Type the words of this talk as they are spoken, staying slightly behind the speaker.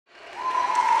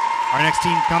Our next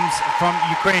team comes from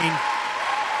Ukraine.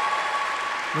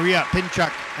 Mariia,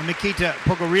 PINCHUK, and Mykyta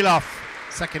Pogorielov,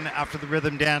 second after the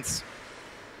rhythm dance.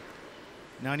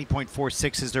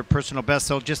 90.46 is their personal best.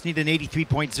 They'll just need an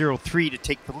 83.03 to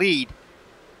take the lead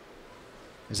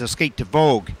as they'll skate to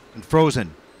Vogue and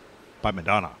Frozen by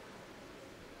Madonna.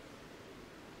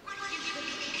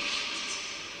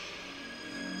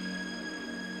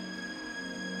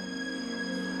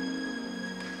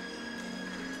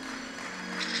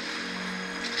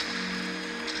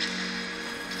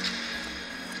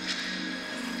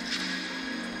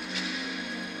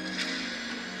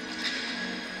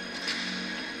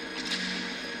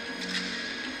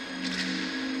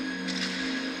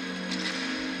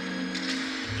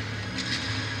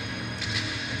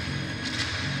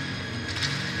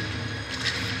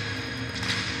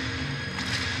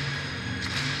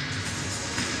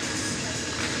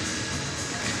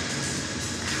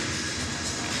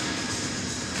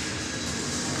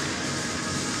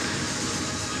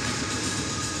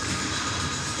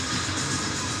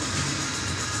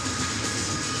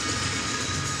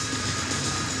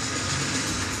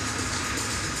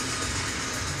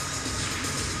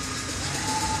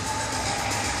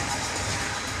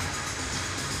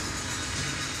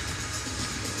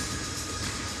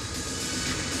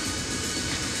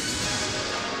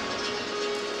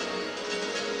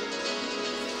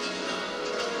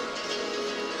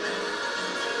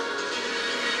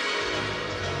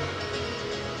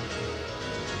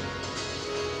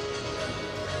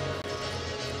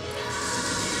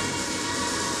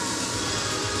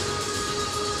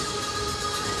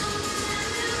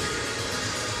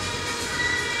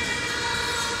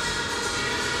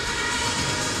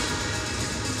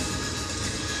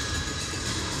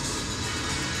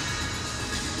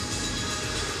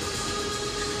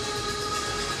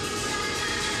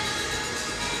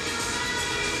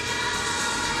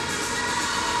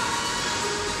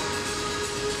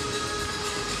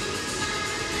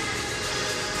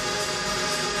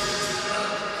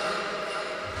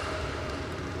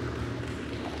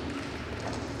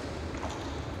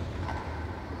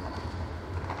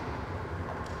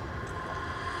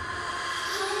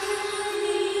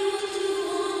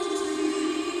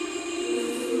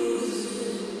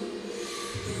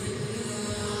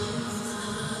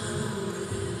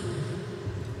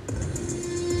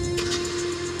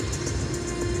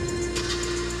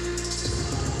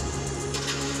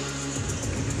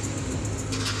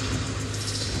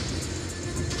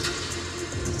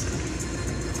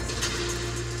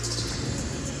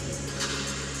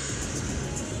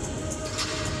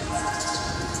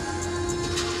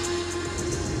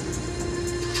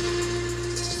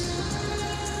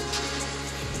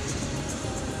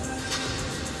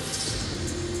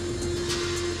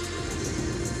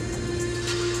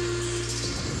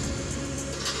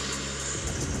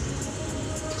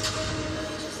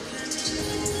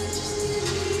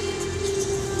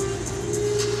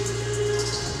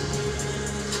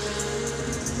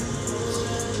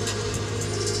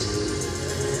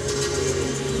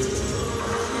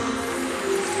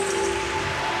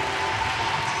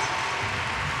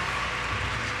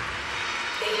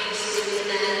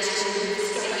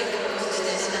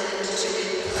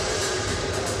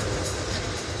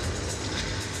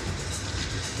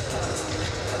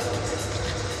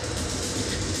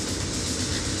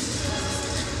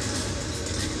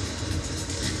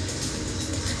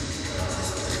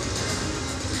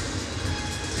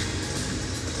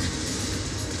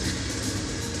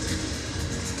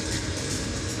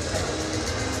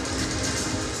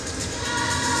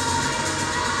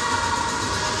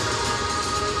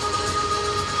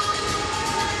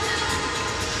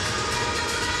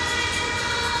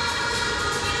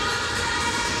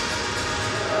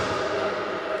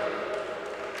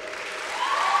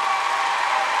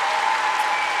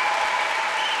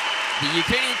 The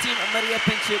Ukrainian team of Mariia,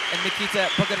 PINCHUK, and Mykyta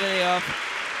Pogorielov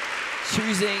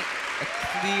choosing a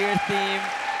clear theme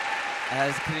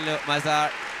as Krilo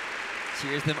Mazar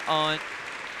cheers them on.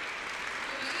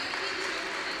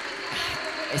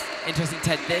 It's interesting,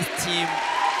 Ted, this team,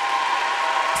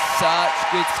 such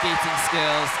good skating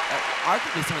skills,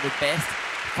 arguably some of the best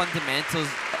fundamentals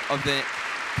of the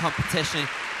competition,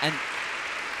 and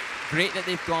great that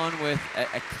they've gone with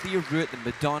a clear route, the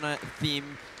Madonna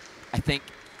theme. I think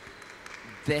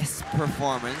this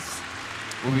performance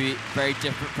will be very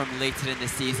different from later in the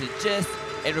season. Just,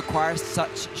 it requires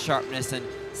such sharpness and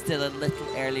still a little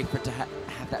early for it to have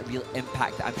that real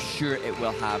impact that I'm sure it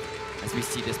will have as we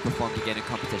see this performed again in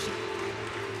competition.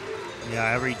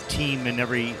 Yeah, every team and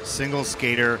every single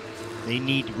skater, they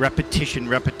need repetition.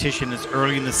 Repetition is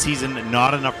early in the season,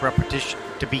 not enough repetition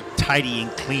to be tidy and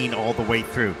clean all the way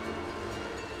through.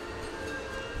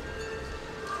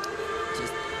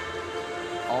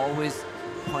 always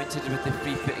pointed with the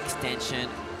free foot extension.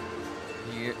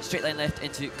 Here, straight line lift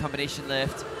into combination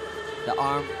lift. The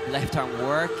arm, left arm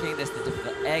working. This is the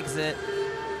difficult exit.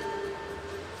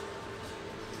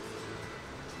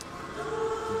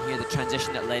 And here, the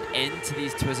transition that led into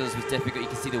these twizzles was difficult. You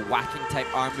can see the whacking type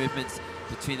arm movements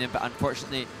between them, but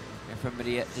unfortunately, from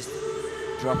Mariia, just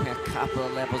dropping a couple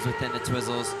of levels within the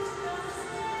twizzles.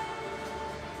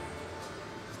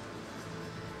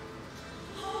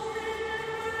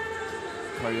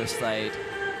 Choreo slide,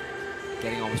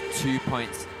 getting almost 2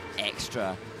 points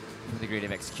extra from the grade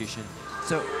of execution.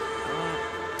 So,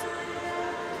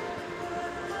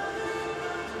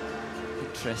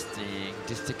 interesting,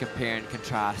 just to compare and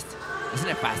contrast. Isn't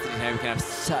it fascinating how we can have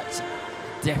such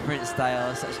different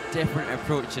styles, such different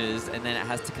approaches, and then it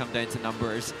has to come down to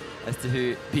numbers as to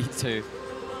who beats who.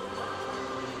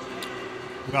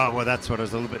 Well, that's what I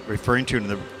was a little bit referring to in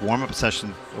the warm-up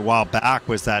session a while back,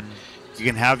 was that you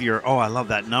can have your, oh, I love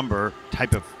that number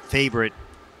type of favorite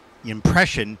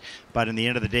impression, but in the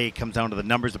end of the day, it comes down to the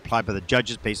numbers applied by the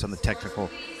judges based on the technical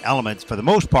elements for the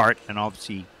most part, and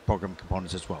obviously program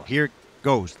components as well. Here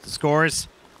goes the scores.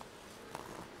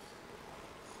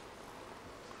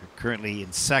 We're currently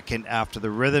in second after the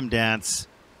rhythm dance.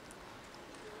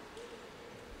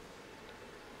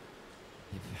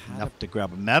 Enough to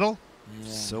grab a medal.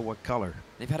 Yeah. So what color?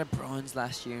 They've had a bronze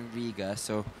last year in Riga,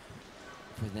 so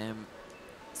for them,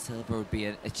 silver would be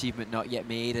an achievement not yet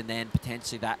made, and then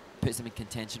potentially that puts them in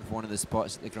contention for one of the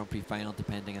spots at the Grand Prix final,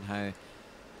 depending on how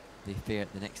they fare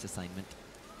at the next assignment.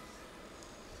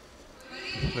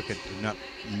 Look at them not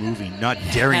moving, not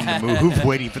daring to move,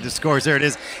 waiting for the scores. There it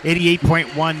is,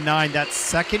 88.19. That's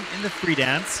second in the free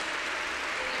dance.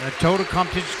 The total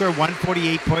competition score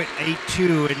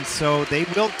 148.82, and so they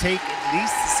will take at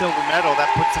least the silver medal.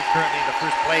 That puts them currently in the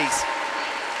first place.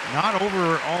 Not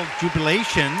overall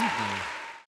jubilation.